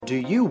Do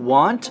you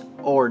want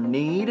or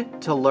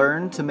need to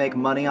learn to make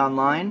money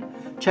online?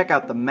 Check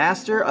out the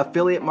Master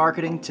Affiliate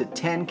Marketing to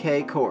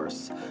 10K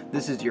course.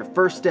 This is your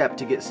first step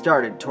to get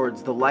started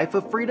towards the life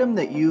of freedom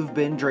that you've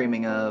been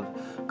dreaming of.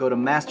 Go to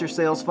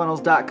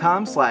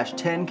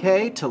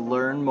mastersalesfunnels.com/10K to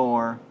learn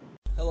more.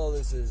 Hello,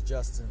 this is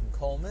Justin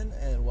Coleman,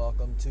 and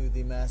welcome to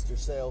the Master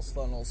Sales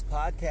Funnels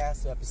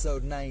Podcast,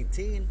 episode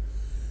 19.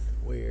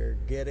 We're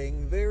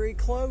getting very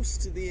close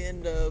to the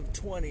end of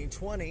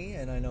 2020,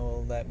 and I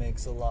know that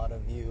makes a lot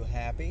of you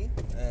happy.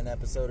 An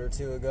episode or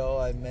two ago,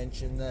 I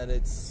mentioned that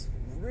it's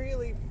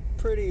really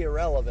pretty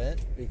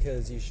irrelevant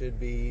because you should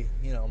be,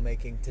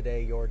 making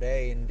today your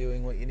day and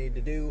doing what you need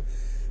to do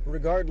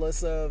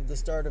regardless of the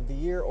start of the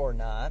year or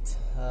not.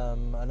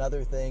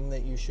 Another thing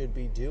that you should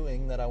be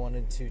doing that I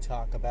wanted to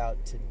talk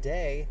about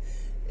today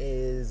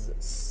is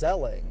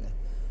selling.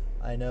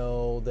 I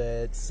know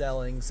that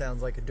selling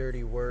sounds like a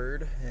dirty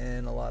word,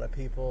 and a lot of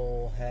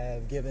people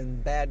have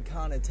given bad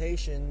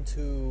connotation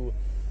to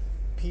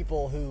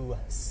people who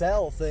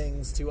sell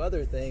things to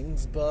other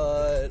things,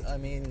 but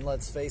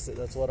let's face it,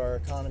 that's what our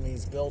economy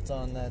is built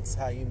on. That's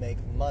how you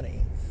make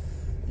money.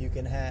 You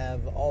can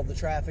have all the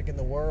traffic in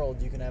the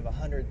world, you can have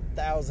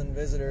 100,000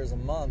 visitors a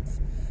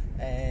month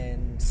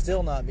and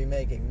still not be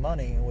making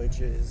money, which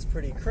is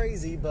pretty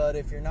crazy. But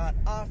if you're not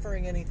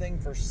offering anything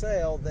for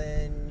sale,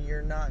 then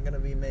you're not going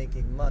to be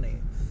making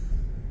money.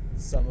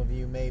 Some of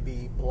you may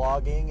be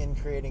blogging and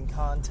creating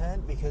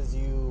content because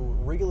you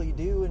really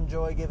do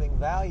enjoy giving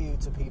value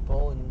to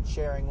people and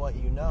sharing what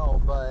you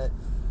know, but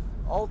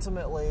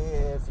ultimately,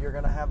 if you're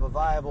going to have a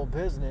viable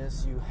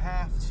business, you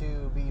have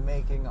to be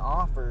making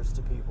offers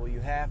to people. You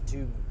have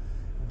to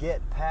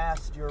get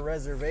past your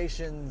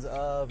reservations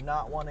of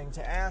not wanting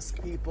to ask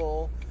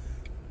people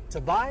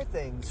to buy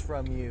things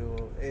from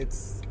you.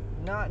 It's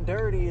not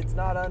dirty, it's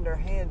not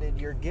underhanded.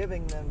 You're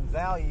giving them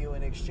value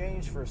in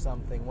exchange for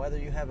something, whether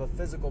you have a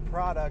physical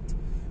product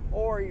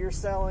or you're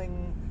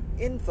selling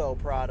info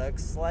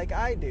products like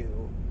I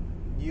do.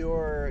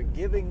 You're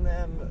giving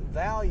them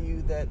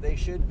value that they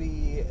should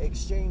be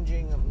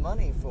exchanging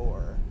money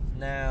for.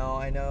 Now,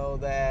 I know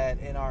that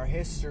in our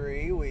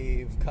history,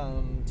 we've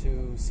come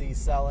to see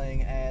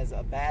selling as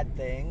a bad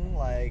thing,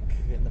 like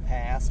in the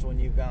past when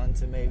you've gone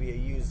to maybe a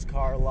used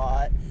car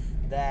lot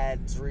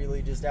that's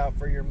really just out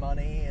for your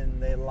money and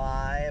they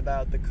lie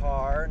about the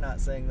car. Not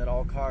saying that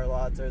all car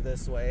lots are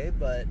this way,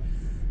 but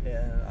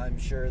I'm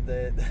sure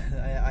that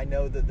I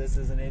know that this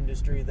is an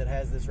industry that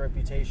has this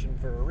reputation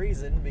for a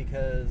reason,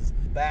 because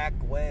back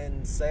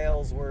when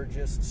sales were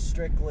just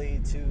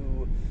strictly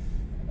to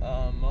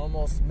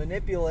almost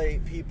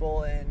manipulate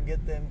people and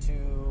get them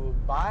to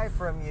buy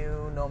from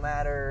you no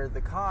matter the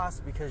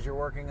cost because you're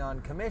working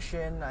on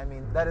commission,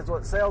 that is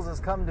what sales has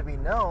come to be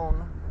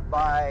known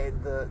by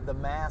the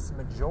mass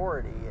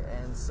majority.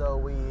 And so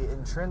we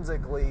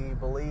intrinsically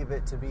believe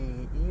it to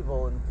be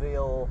evil and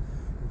feel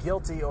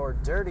guilty or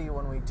dirty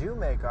when we do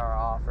make our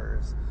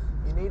offers.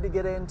 You need to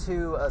get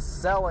into a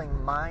selling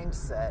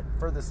mindset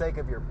for the sake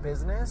of your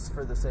business,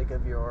 for the sake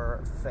of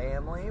your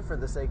family, for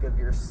the sake of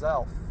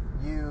yourself.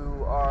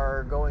 You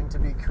are going to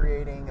be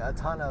creating a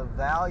ton of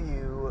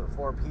value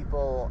for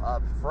people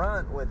up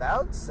front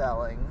without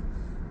selling,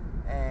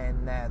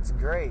 and that's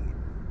great.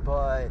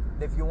 But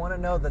if you want to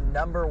know the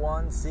number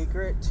one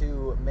secret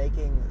to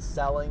making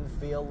selling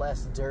feel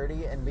less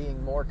dirty and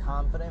being more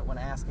confident when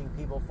asking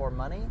people for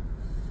money,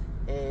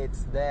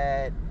 it's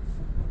that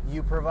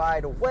you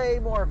provide way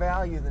more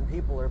value than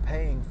people are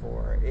paying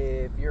for.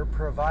 If you're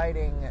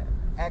providing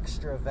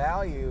extra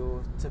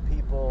value to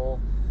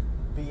people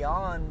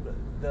beyond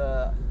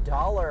the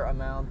dollar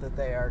amount that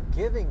they are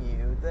giving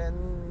you, then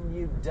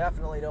you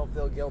definitely don't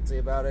feel guilty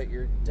about it.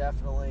 You're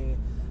definitely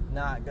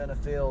not going to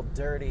feel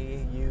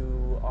dirty.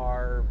 You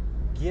are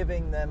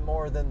giving them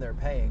more than they're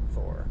paying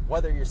for.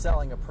 Whether you're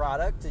selling a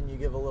product and you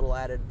give a little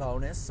added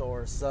bonus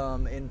or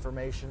some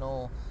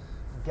informational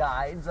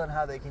guides on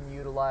how they can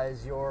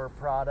utilize your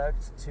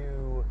product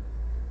to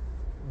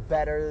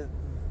better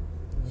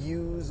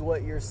use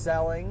what you're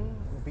selling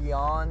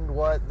beyond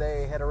what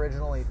they had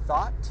originally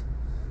thought,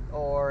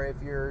 or if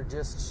you're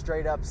just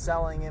straight up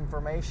selling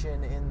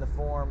information in the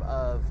form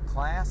of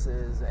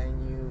classes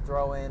and you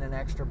throw in an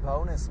extra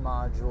bonus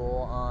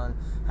module on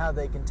how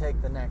they can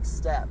take the next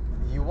step.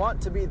 You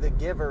want to be the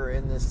giver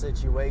in this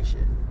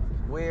situation.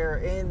 We're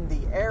in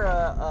the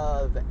era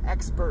of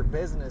expert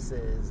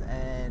businesses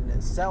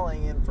and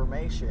selling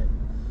information.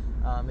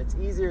 It's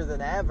easier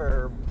than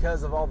ever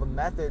because of all the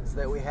methods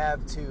that we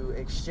have to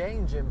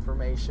exchange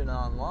information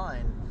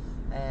online.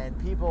 And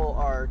people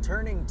are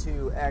turning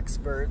to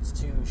experts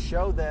to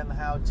show them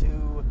how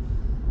to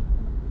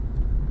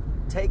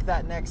take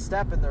that next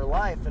step in their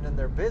life and in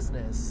their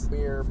business.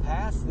 We're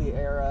past the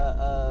era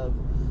of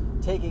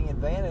taking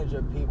advantage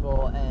of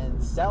people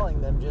and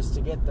selling them just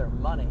to get their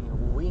money.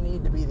 We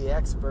need to be the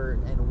expert,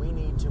 and we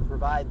need to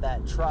provide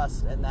that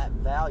trust and that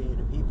value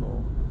to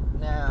people.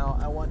 Now,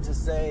 I want to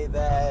say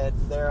that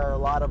there are a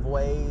lot of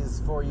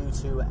ways for you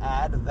to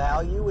add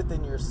value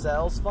within your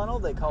sales funnel.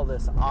 They call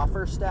this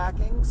offer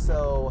stacking.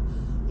 So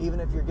Even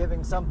if you're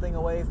giving something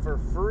away for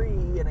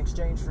free in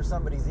exchange for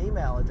somebody's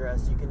email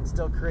address, you can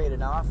still create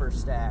an offer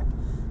stack.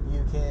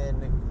 You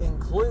can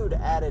include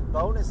added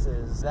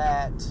bonuses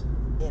that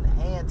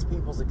enhance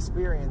people's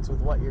experience with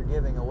what you're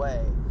giving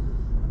away.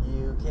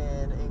 You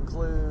can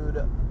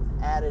include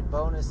added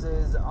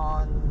bonuses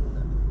on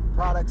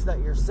products that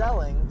you're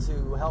selling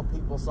to help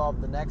people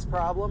solve the next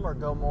problem or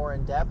go more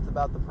in depth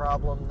about the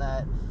problem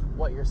that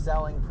what you're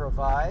selling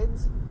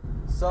provides.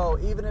 So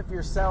even if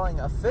you're selling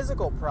a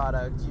physical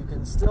product, you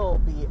can still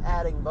be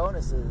adding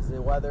bonuses,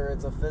 whether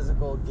it's a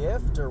physical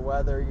gift or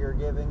whether you're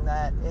giving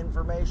that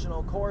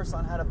informational course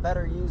on how to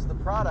better use the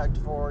product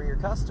for your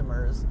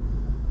customers.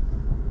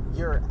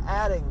 You're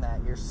adding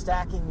that, you're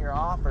stacking your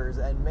offers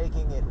and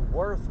making it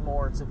worth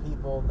more to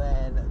people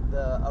than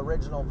the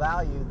original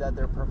value that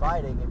they're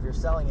providing. If you're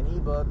selling an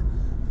ebook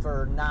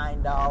for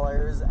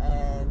 $9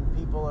 and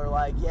people are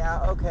like,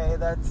 yeah, okay,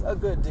 that's a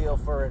good deal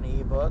for an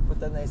ebook,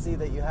 but then they see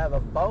that you have a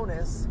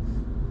bonus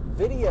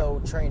video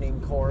training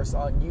course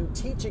on you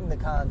teaching the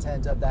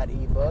content of that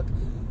ebook,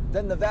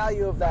 then the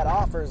value of that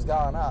offer's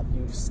gone up.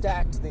 You've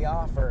stacked the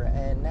offer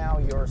and now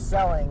you're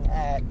selling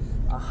at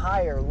a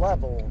higher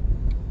level.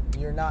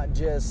 You're not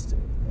just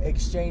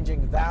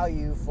exchanging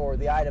value for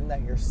the item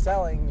that you're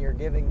selling, you're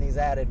giving these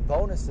added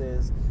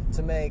bonuses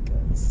to make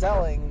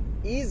selling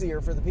easier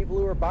for the people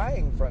who are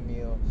buying from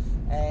you.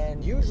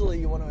 And usually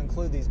you want to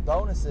include these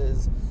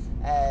bonuses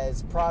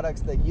as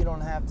products that you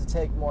don't have to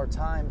take more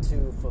time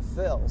to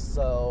fulfill.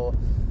 So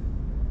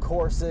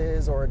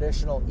courses or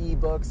additional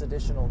ebooks,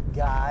 additional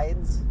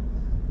guides.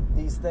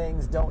 These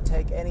things don't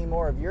take any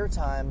more of your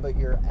time, but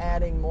you're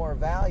adding more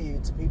value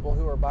to people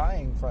who are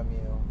buying from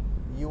you.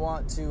 You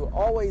want to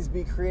always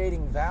be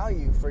creating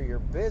value for your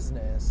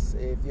business.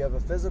 If you have a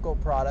physical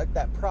product,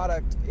 that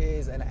product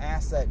is an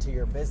asset to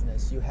your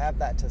business. You have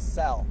that to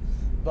sell.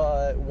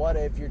 But what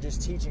if you're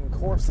just teaching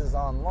courses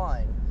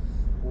online?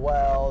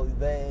 Well,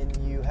 then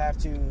you have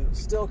to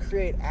still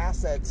create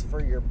assets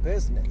for your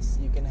business.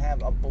 You can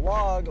have a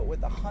blog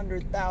with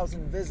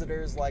 100,000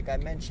 visitors like I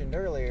mentioned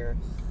earlier,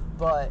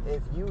 but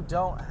if you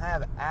don't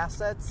have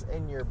assets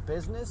in your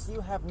business,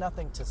 you have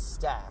nothing to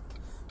stack.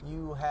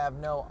 You have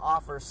no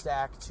offer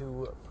stack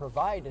to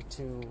provide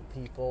to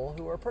people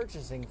who are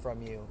purchasing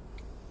from you.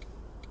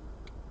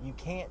 You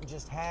can't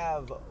just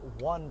have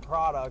one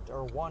product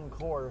or one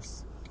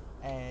course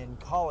and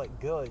call it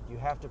good. You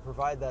have to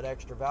provide that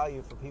extra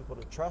value for people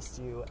to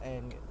trust you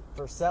and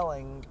for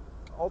selling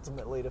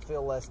ultimately to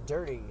feel less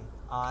dirty.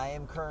 I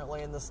am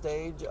currently in the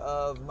stage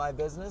of my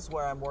business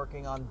where I'm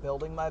working on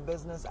building my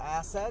business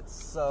assets.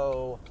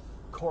 So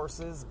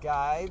courses,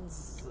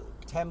 guides,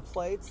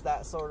 templates,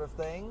 that sort of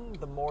thing.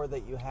 The more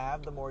that you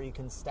have, the more you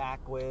can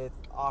stack with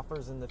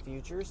offers in the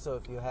future. So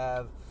if you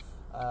have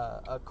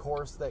a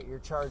course that you're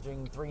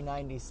charging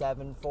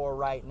 $397 for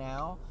right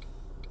now,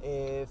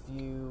 if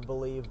you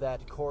believe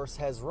that course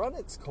has run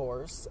its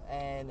course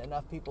and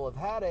enough people have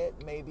had it,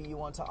 maybe you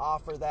want to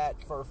offer that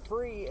for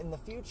free in the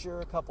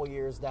future, a couple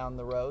years down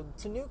the road,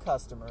 to new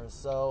customers.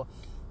 So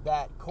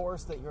that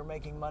course that you're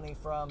making money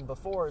from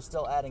before is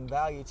still adding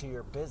value to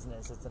your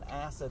business. It's an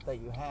asset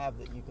that you have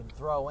that you can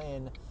throw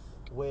in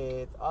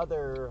with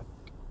other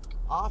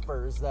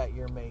offers that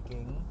you're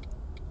making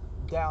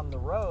down the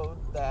road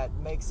that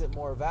makes it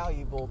more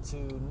valuable to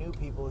new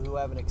people who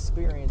haven't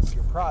experienced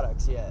your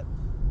products yet.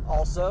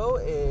 Also,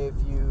 if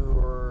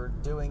you're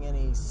doing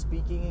any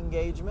speaking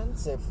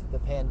engagements, if the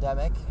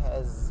pandemic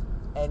has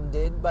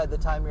ended by the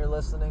time you're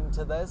listening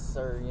to this,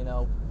 or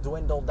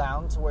dwindled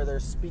down to where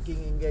there's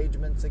speaking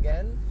engagements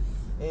again,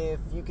 if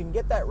you can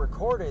get that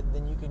recorded,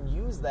 then you can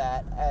use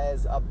that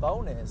as a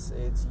bonus.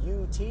 It's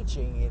you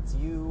teaching, it's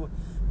you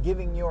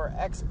giving your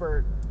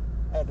expert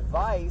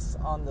advice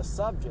on the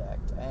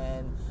subject,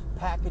 and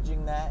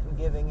packaging that and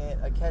giving it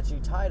a catchy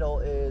title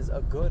is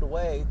a good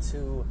way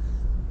to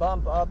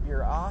bump up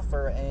your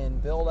offer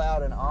and build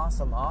out an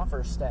awesome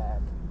offer stack.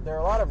 There are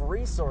a lot of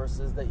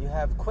resources that you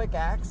have quick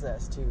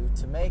access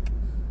to make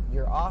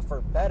your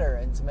offer better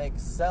and to make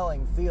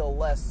selling feel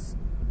less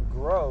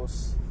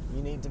gross.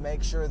 You need to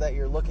make sure that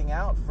you're looking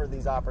out for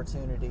these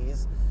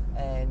opportunities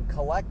and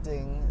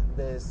collecting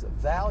this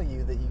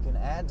value that you can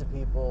add to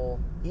people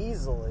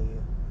easily.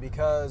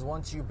 Because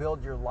once you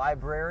build your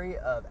library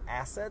of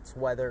assets,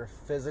 whether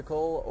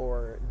physical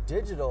or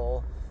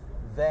digital,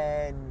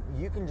 then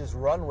you can just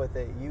run with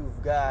it.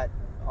 You've got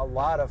a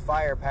lot of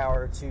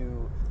firepower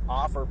to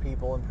offer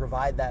people and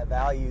provide that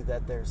value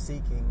that they're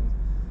seeking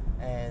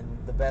and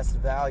the best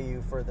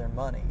value for their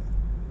money.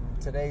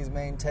 Today's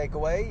main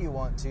takeaway: you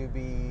want to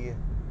be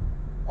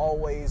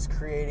always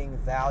creating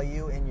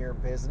value in your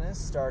business,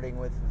 starting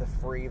with the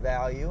free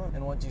value.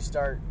 And once you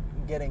start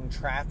getting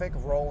traffic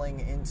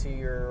rolling into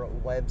your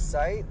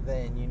website,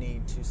 then you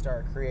need to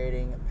start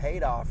creating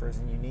paid offers,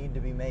 and you need to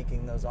be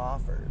making those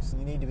offers.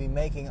 You need to be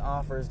making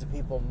offers to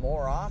people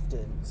more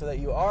often so that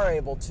you are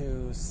able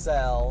to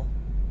sell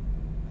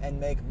and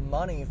make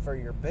money for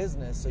your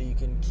business, so you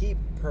can keep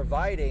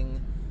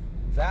providing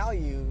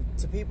value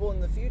to people in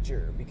the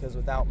future. Because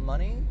without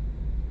money,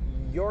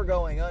 you're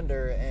going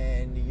under,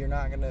 and you're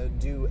not going to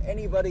do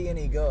anybody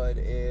any good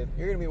if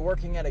you're going to be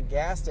working at a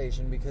gas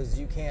station because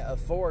you can't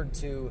afford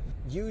to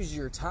use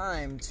your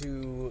time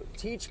to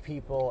teach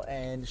people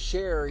and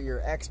share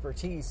your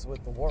expertise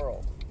with the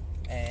world.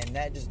 And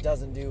that just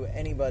doesn't do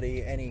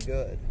anybody any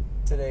good.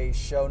 Today's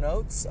show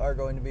notes are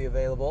going to be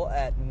available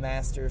at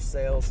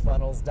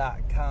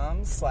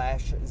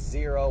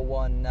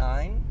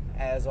mastersalesfunnels.com/019.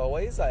 As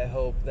always, I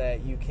hope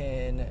that you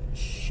can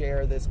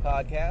share this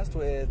podcast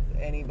with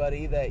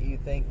anybody that you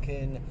think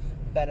can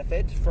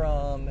benefit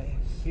from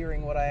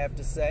hearing what I have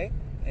to say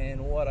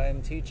and what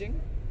I'm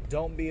teaching.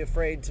 Don't be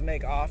afraid to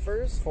make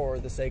offers for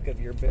the sake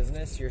of your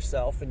business,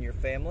 yourself, and your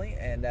family.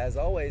 And as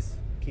always,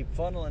 keep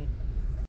funneling.